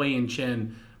last year of Wei-Yin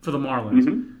Chen for the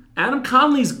Marlins. Adam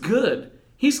Conley's good.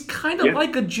 He's kind of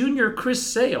like a junior Chris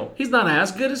Sale. He's not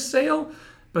as good as Sale,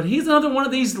 but he's another one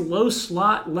of these low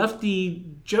slot lefty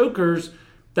jokers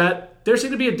that there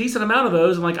seem to be a decent amount of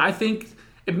those. And I think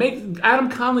Adam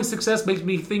Conley's success makes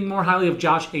me think more highly of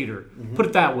Josh Hader. Put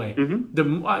it that way.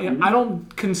 I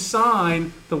don't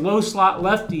consign the low slot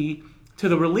lefty to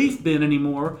the relief bin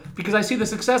anymore because I see the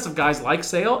success of guys like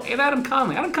Sale and Adam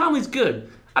Conley. Adam Conley's good.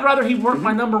 I'd rather he work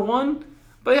my number 1,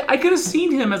 but I could have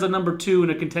seen him as a number 2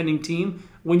 in a contending team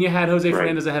when you had Jose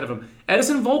Fernandez ahead of him.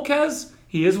 Edison Volquez,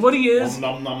 He is what he is.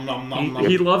 Nom, nom, nom, nom, nom.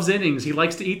 He loves innings. He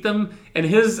likes to eat them, and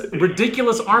his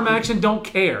ridiculous arm action don't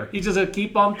care. He just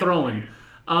keep on throwing.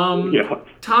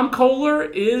 Tom Kohler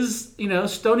is,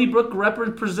 Stony Brook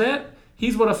represent.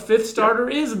 He's what a fifth starter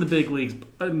is in the big leagues.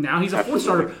 Now he's a fourth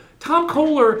starter. Tom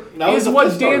Kohler is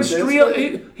what Dan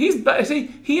Straley.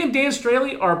 He and Dan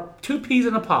Straley are two peas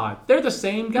in a pod. They're the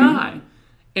same guy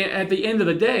at the end of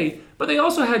the day. But they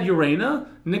also had Urena,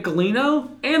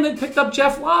 Nicolino, and they picked up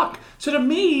Jeff Locke. So to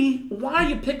me, why are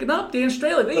you picking up Dan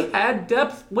Straley? They had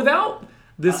depth without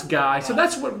this guy. So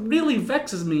that's what really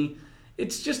vexes me.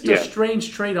 It's just a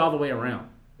strange trade all the way around.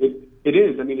 It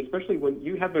is. I mean, especially when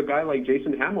you have a guy like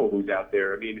Jason Hamill who's out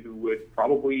there. I mean,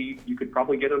 you could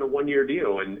probably get on a 1-year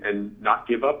deal and not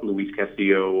give up Luis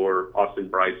Castillo or Austin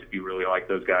Bryce if you really like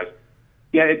those guys.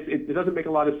 Yeah, it doesn't make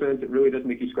a lot of sense. It really does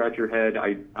make you scratch your head.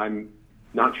 I'm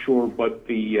not sure what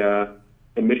the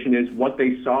mission is, what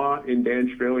they saw in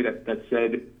Dan Straley that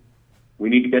said we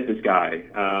need to get this guy.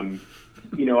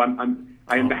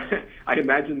 I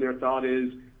imagine their thought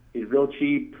is he's real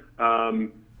cheap.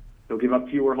 He'll give up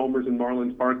fewer homers in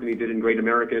Marlins Park than he did in Great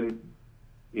American.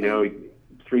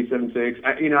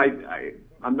 3.76.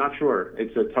 I'm not sure.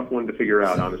 It's a tough one to figure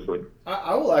out, honestly.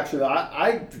 I will actually.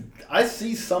 I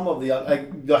see some of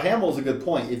the Hamill's a good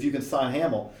point. If you can sign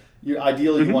Hamill, you want to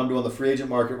do on the free agent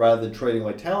market rather than trading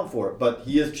away talent for it. But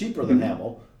he is cheaper than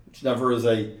Hamill, which never is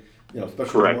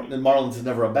especially in Marlins is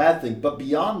never a bad thing. But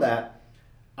beyond that,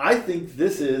 I think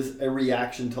this is a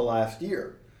reaction to last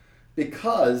year.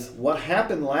 Because what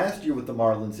happened last year with the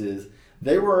Marlins is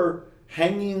they were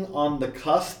hanging on the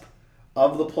cusp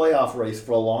of the playoff race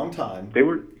for a long time. They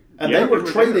were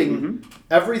trading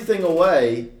everything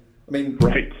away. I mean,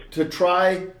 to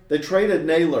try. They traded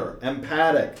Naylor and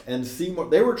Paddock and Seymour.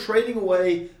 They were trading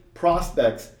away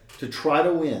prospects to try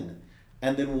to win.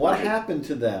 And then what happened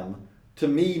to them, to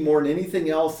me, more than anything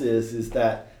else, is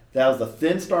that was a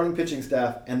thin starting pitching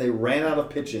staff, and they ran out of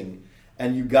pitching.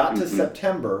 And you got to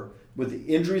September with the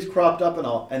injuries cropped up and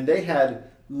all, and they had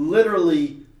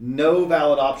literally no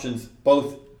valid options,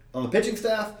 both on the pitching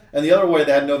staff, and the other way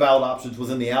they had no valid options was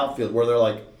in the outfield, where they're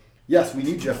like, yes, we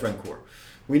need Jeff Rencourt.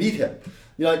 We need him.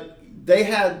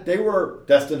 They were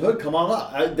Destin Hood, come on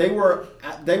up. They were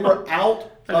out.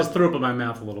 I just threw up in my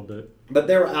mouth a little bit. But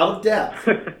they were out of depth.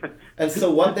 And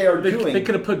so what they are doing... They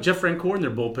could have put Jeff Rencourt in their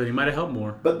bullpen. He might have helped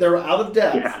more. But they were out of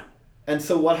depth. Yeah. And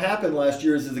so what happened last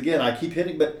year is again, I keep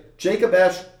hitting, but Jacob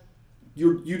Esch,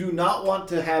 you do not want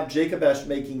to have Jacob Esch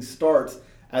making starts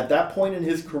at that point in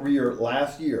his career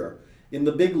last year in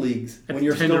the big leagues when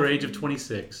you're tender age of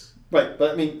 26. Right,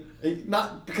 but I mean,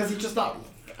 not because he's just not.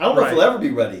 I don't know if he'll ever be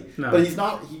ready. No. But he's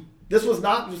not. This was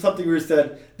not something where he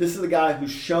said, "This is a guy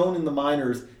who's shown in the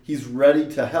minors he's ready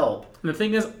to help." And the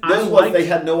thing is, they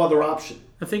had no other option.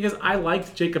 The thing is, I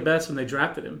liked Jacob Esch when they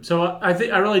drafted him. So I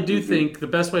really do think the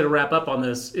best way to wrap up on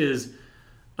this is.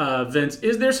 Vince,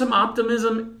 is there some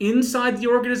optimism inside the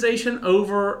organization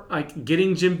over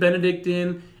getting Jim Benedict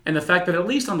in and the fact that at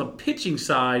least on the pitching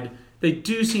side, they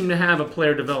do seem to have a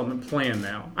player development plan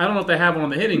now? I don't know if they have one on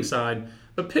the hitting side,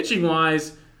 but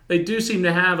pitching-wise, they do seem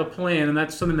to have a plan, and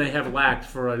that's something they have lacked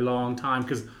for a long time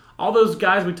because all those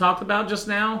guys we talked about just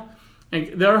now,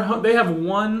 and they have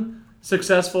one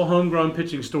successful homegrown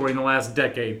pitching story in the last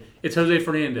decade. It's Jose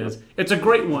Fernandez. It's a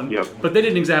great one, but they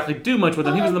didn't exactly do much with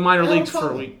him. He was in the minor leagues for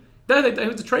a week. He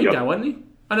was a trade guy, wasn't he?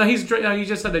 Oh, no, you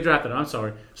just said they drafted him. I'm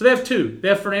sorry. So they have two. They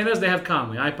have Fernandez, they have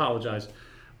Conley. I apologize.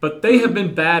 But they have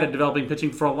been bad at developing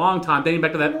pitching for a long time, dating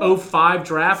back to that 2005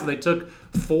 draft where they took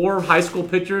 4 high school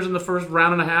pitchers in the first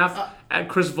round and a half, at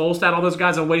Chris Volstad, all those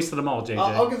guys, and wasted them all, JJ.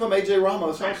 I'll give them A.J.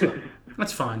 Ramos also.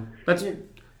 That's fine. That's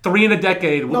 3 in a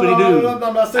decade. What did he do? No,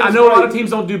 I'm not saying I know a lot of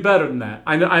teams don't do better than that.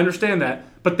 I understand that.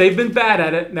 But they've been bad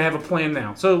at it, and they have a plan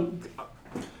now. So,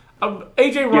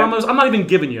 A.J. Ramos, I'm not even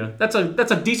giving you. That's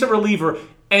a decent reliever.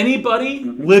 Anybody,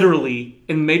 literally,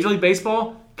 in Major League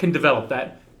Baseball can develop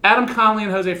that. Adam Conley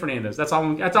and Jose Fernandez. That's all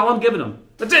I'm giving them.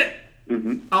 That's it.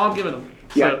 All I'm giving them.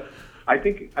 Yeah. So, I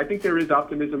think there is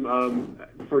optimism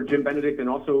for Jim Benedict and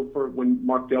also for when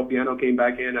Mark Del Piano came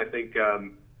back in. I think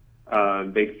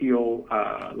they feel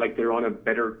like they're on a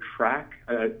better track.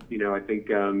 I think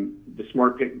the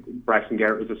smart pick, Braxton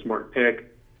Garrett was a smart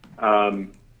pick.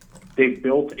 They've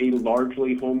built a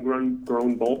largely homegrown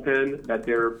bullpen that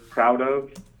they're proud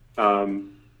of.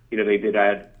 They did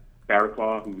add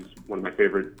Barraclaw, who's one of my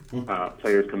favorite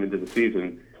players come into the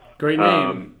season. Great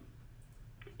name.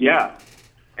 Yeah.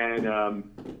 And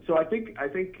so I think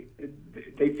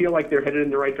they feel like they're headed in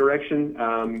the right direction.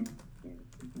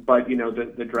 But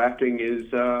the drafting is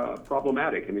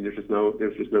problematic. I mean, there's just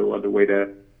no other way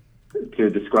to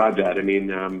describe that. I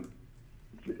mean,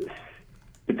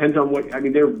 depends on what. I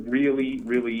mean, they're really,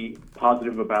 really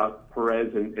positive about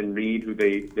Perez and Reed, who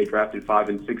they drafted 5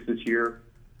 and 6 this year.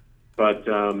 But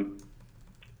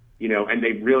you know, and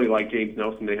they really like James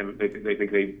Nelson. They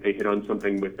think they hit on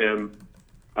something with him.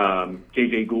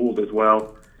 J.J. Gould as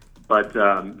well. But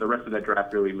the rest of that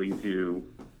draft really leaves you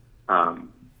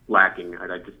lacking.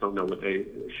 I just don't know what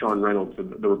Sean Reynolds,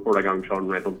 the report I got on Sean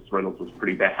Reynolds was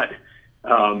pretty bad.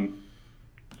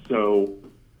 So,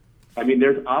 I mean,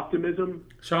 there's optimism.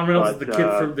 Sean Reynolds is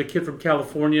the kid from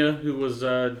California who was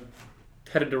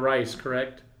headed to Rice,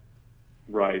 correct?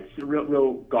 Right. It's a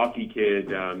real gawky kid,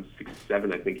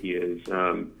 6'7", I think he is.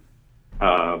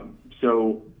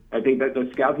 So I think that the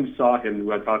scout who saw him,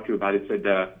 who I talked to about it, said,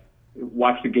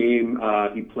 watch the game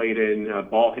he played in,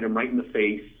 ball hit him right in the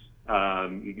face.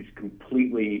 He was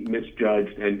completely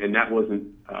misjudged, and that was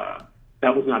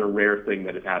not a rare thing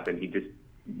that had happened. He just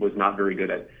was not very good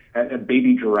at a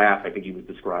baby giraffe, I think he was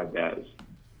described as.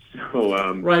 So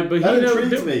right, but that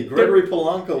intrigues me. Gregory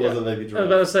Polanco was a baby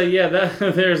giraffe. I was about to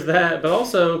say, there's that, but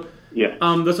also,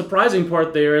 the surprising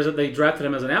part there is that they drafted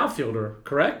him as an outfielder,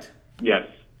 correct? Yes.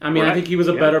 I mean, I think he was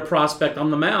a better prospect on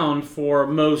the mound for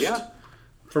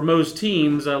most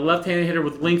teams. A left-handed hitter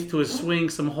with length to his swing,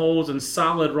 some holes, and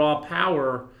solid raw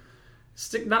power.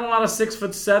 Not a lot of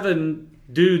 6'7"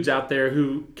 dudes out there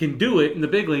who can do it in the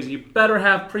big leagues. You better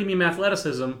have premium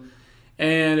athleticism.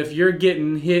 And if you're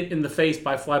getting hit in the face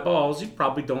by fly balls, you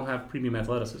probably don't have premium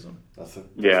athleticism. That's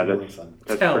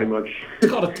pretty much.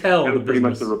 It's called a tell. That was pretty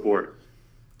much the report.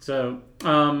 So,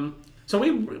 I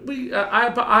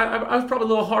was probably a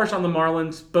little harsh on the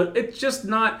Marlins, but it's just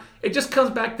not. It just comes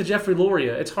back to Jeffrey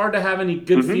Loria. It's hard to have any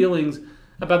good feelings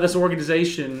about this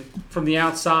organization from the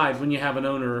outside when you have an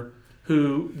owner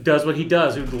who does what he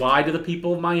does, who lied to the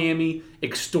people of Miami,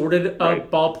 extorted a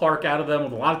ballpark out of them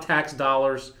with a lot of tax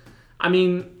dollars. I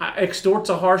mean, extort's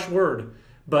a harsh word,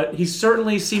 but he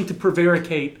certainly seemed to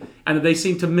prevaricate, and that they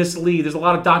seem to mislead. There's a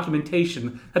lot of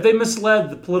documentation that they misled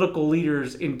the political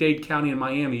leaders in Dade County and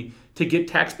Miami to get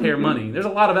taxpayer money. There's a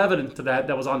lot of evidence to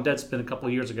that was on Deadspin a couple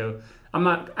of years ago. I'm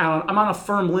on a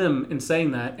firm limb in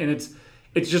saying that, and it's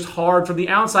just hard from the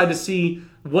outside to see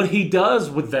what he does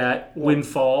with that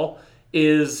windfall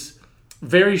is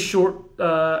very short,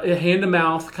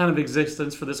 hand-to-mouth kind of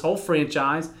existence for this whole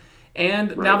franchise.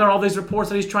 And now there are all these reports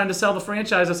that he's trying to sell the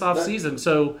franchise this offseason.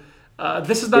 So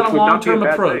this is not a long-term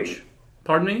approach.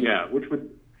 Pardon me? Yeah, which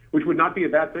would not be a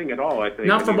bad thing at all, I think.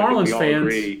 Not for Marlins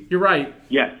fans. You're right.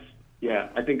 Yes. Yeah,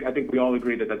 I think we all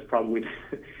agree that that's probably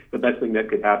the best thing that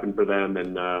could happen for them.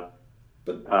 And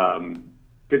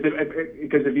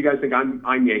because if you guys think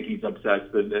I'm Yankees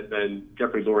obsessed, then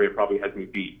Jeffrey Loria probably has me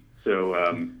beat. So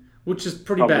which is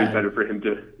pretty probably bad. Better for him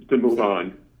to move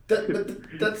on.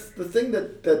 But that's the thing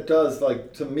that does,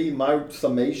 like, to me, my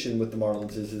summation with the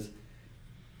Marlins is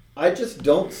I just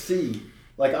don't see,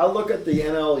 like, I look at the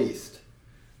NL East,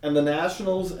 and the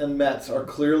Nationals and Mets are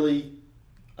clearly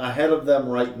ahead of them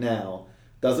right now.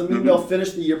 Doesn't mean they'll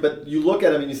finish the year, but you look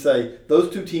at them and you say,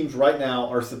 those two teams right now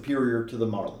are superior to the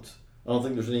Marlins. I don't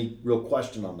think there's any real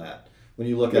question on that. When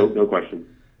you look at no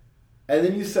question. And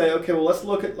then you say, okay, well, let's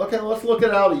look at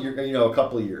out a year, a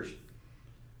couple of years.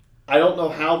 I don't know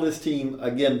how this team,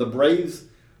 again, the Braves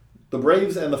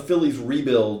and the Phillies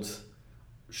rebuilds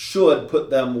should put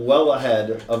them well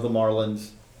ahead of the Marlins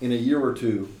in a year or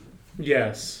two.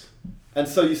 Yes. And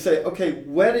so you say, okay,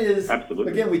 what is...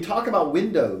 Absolutely. Again, we talk about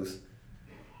windows.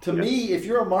 To me, if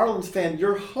you're a Marlins fan,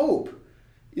 your hope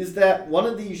is that one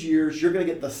of these years you're going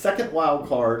to get the second wild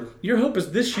card. Your hope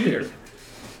is this year.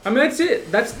 I mean, that's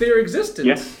it. That's their existence.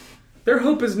 Yes. Their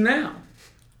hope is now.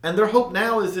 And their hope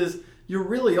now is you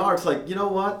really are. It's like, you know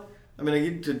what? I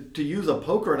mean, to use a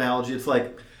poker analogy, it's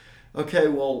like, okay,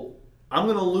 well, I'm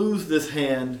going to lose this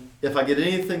hand if I get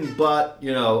anything but,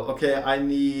 okay, I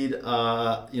need,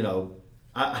 I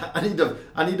need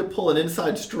to pull an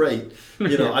inside straight.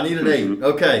 I need an 8.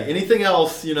 Okay, anything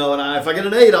else, and if I get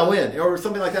an 8, I'll win, or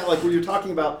something like that. Like where you're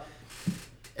talking about,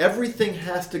 everything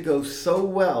has to go so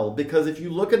well because if you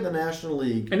look in the National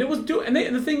League, and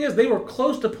the thing is, they were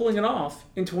close to pulling it off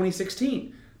in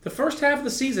 2016. The first half of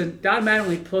the season, Don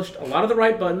Mattingly pushed a lot of the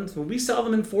right buttons. When we saw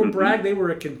them in Fort Bragg, they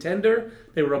were a contender.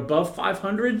 They were above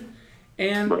 500,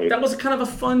 and that was kind of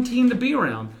a fun team to be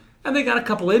around. And they got a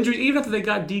couple injuries. Even after they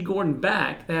got D. Gordon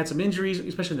back, they had some injuries,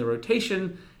 especially in the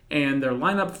rotation, and their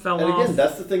lineup fell off. And again,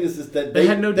 that's the thing is that they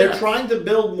had no depth. They're trying to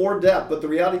build more depth, but the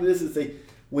reality is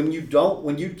when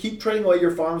you keep trading away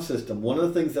your farm system, one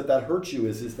of the things that hurts you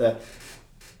is that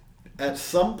at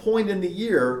some point in the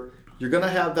year, you're going to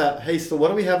have that, hey, so what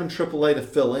do we have in AAA to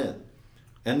fill in?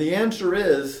 And the answer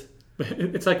is...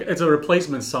 It's like it's a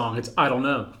replacement song. It's I don't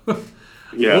know.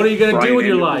 Yeah. What are you going to Brian do with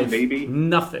your Anderson, life? Maybe.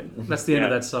 Nothing. That's the end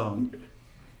of Yeah. that song.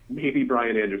 Maybe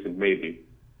Brian Anderson. Maybe.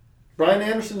 Brian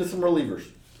Anderson is some relievers.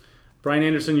 Brian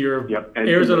Anderson, your Yep, and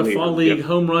Arizona some Fall relievers, League yep.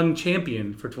 home run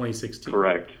champion for 2016.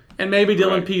 Correct. And maybe Dylan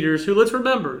Correct. Peters, who, let's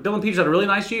remember, Dylan Peters had a really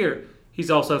nice year.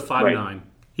 He's also 5'9". Right.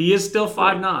 He is still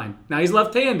 5'9". Now, he's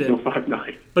left-handed, Still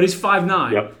 5'9". but he's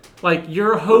 5'9". Yep. Like,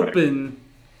 you're hoping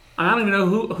 – I don't even know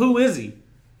who is he?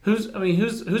 Who's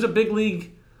a big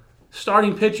league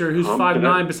starting pitcher who's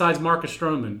 5'9" besides Marcus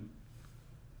Stroman?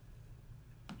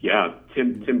 Yeah,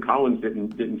 Tim Collins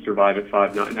didn't survive at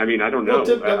 5'9". I mean, I don't know.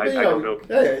 Well, I don't know.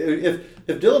 Hey,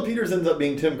 if Dylan Peters ends up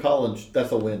being Tim Collins,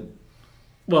 that's a win.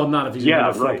 Well, not if he's a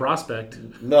number 4 prospect.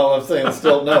 No, I'm saying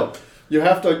still no. You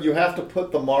have to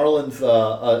put the Marlins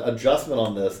adjustment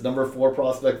on this. Number 4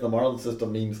 prospect in the Marlins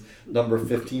system means number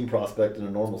 15 prospect in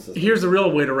a normal system. Here's the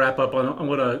real way to wrap up on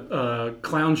what a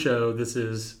clown show this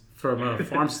is from a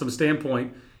farm system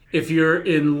standpoint. If you're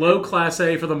in low Class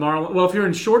A for the Marlins, well, if you're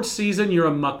in short season, you're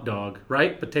a muck dog,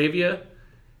 right? Batavia,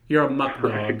 you're a muck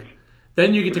dog.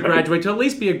 Then you get to graduate to at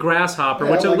least be a grasshopper,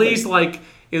 which at least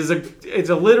it's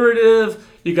alliterative.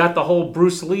 You got the whole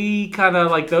Bruce Lee kind of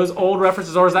like those old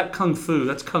references, or is that Kung Fu?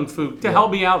 That's Kung Fu. To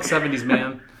help me out, 70s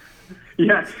man.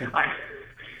 Yeah,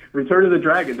 Return of the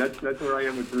Dragon. That's where I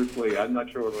am with Bruce Lee. I'm not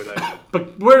sure what I am.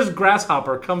 But where's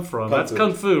grasshopper come from? That's Fu.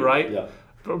 Kung Fu, right? Yeah.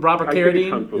 Robert I think it's Carradine?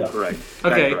 Kung Fu, correct.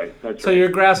 Okay, That's right. That's so right. you're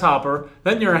a grasshopper,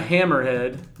 then you're a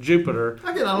hammerhead, Jupiter.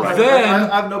 Again,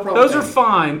 I have no problem. Those are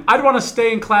fine. I'd want to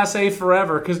stay in Class A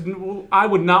forever because I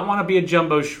would not want to be a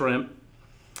jumbo shrimp,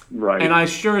 Right. and I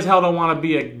sure as hell don't want to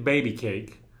be a baby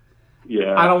cake.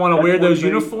 Yeah. I don't want to That's wear one those thing.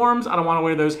 uniforms. I don't want to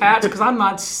wear those hats because I'm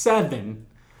not 7.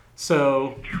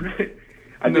 So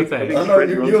no thanks. I know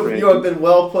you have been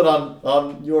well put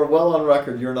on. You are well on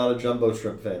record. You're not a jumbo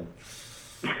shrimp fan,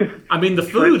 I mean, the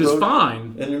food is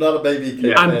fine. and you're not a baby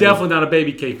cake. I'm fan. definitely not a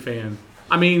baby cake fan.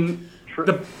 I mean,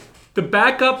 the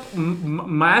backup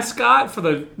mascot for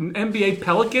the NBA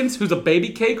Pelicans, who's a baby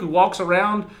cake who walks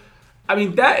around. I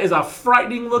mean, that is a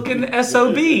frightening looking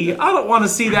SOB. I don't want to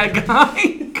see that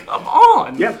guy. Come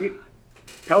on. Yeah,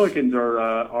 pelicans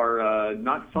are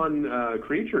not fun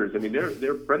creatures. I mean,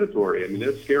 they're predatory. I mean,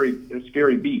 they're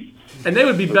scary beasts. And they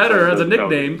would be better as a those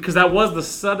nickname because that was the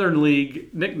Southern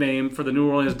League nickname for the New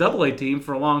Orleans AA team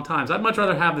for a long time. So I'd much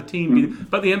rather have the team be,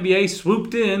 but the NBA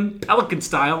swooped in Pelican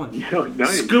style and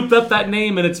Nice. scooped up that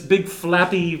name in its big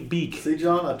flappy beak. See,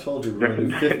 John, I told you we're going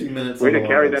to do 50 minutes. Way on to the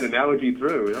carry Marlins. that analogy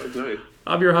through. That was nice.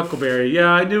 I'm your Huckleberry. Yeah,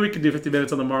 I knew we could do 50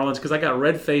 minutes on the Marlins because I got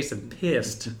red-faced and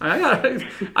pissed.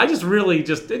 I just really it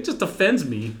just offends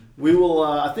me. We will.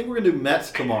 I think we're going to do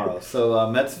Mets tomorrow. So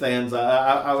Mets fans,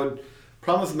 I would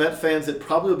promise Met fans it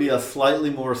probably will be a slightly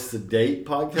more sedate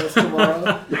podcast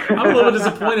tomorrow. I'm a little bit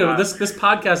disappointed. This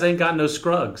podcast ain't got no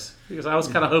Scruggs because I was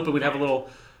kind of hoping we'd have a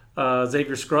little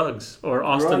Xavier Scruggs or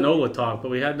Austin Right. Nola talk, but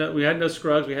we had no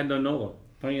Scruggs. We had no Nola.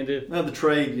 What are you gonna do? No, the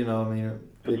trade, I mean,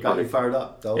 it got me fired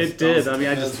up. That was, It did. That was, I mean,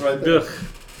 I that's just right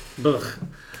there. ugh.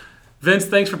 Vince,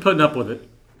 thanks for putting up with it.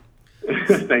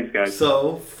 Thanks, guys.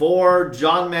 So for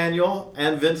John Manuel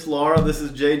and Vince Lara, this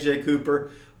is JJ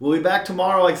Cooper. We'll be back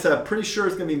tomorrow. Like I said, I'm pretty sure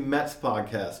it's going to be Mets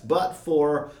podcast. But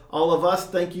for all of us,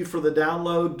 thank you for the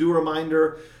download. Do a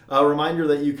reminder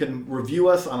that you can review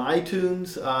us on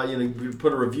iTunes. You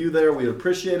put a review there. We would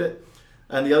appreciate it.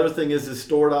 And the other thing is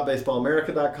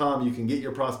store.baseballamerica.com. You can get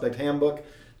your prospect handbook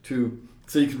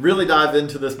so you can really dive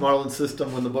into this Marlins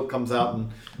system when the book comes out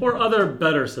Or other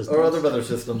better systems. or other better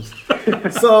systems.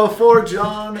 So for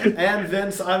John and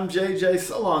Vince, I'm JJ.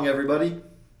 So long, everybody.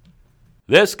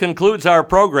 This concludes our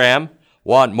program.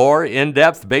 Want more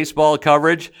in-depth baseball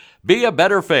coverage? Be a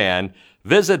better fan.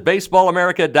 Visit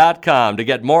baseballamerica.com to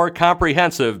get more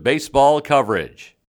comprehensive baseball coverage.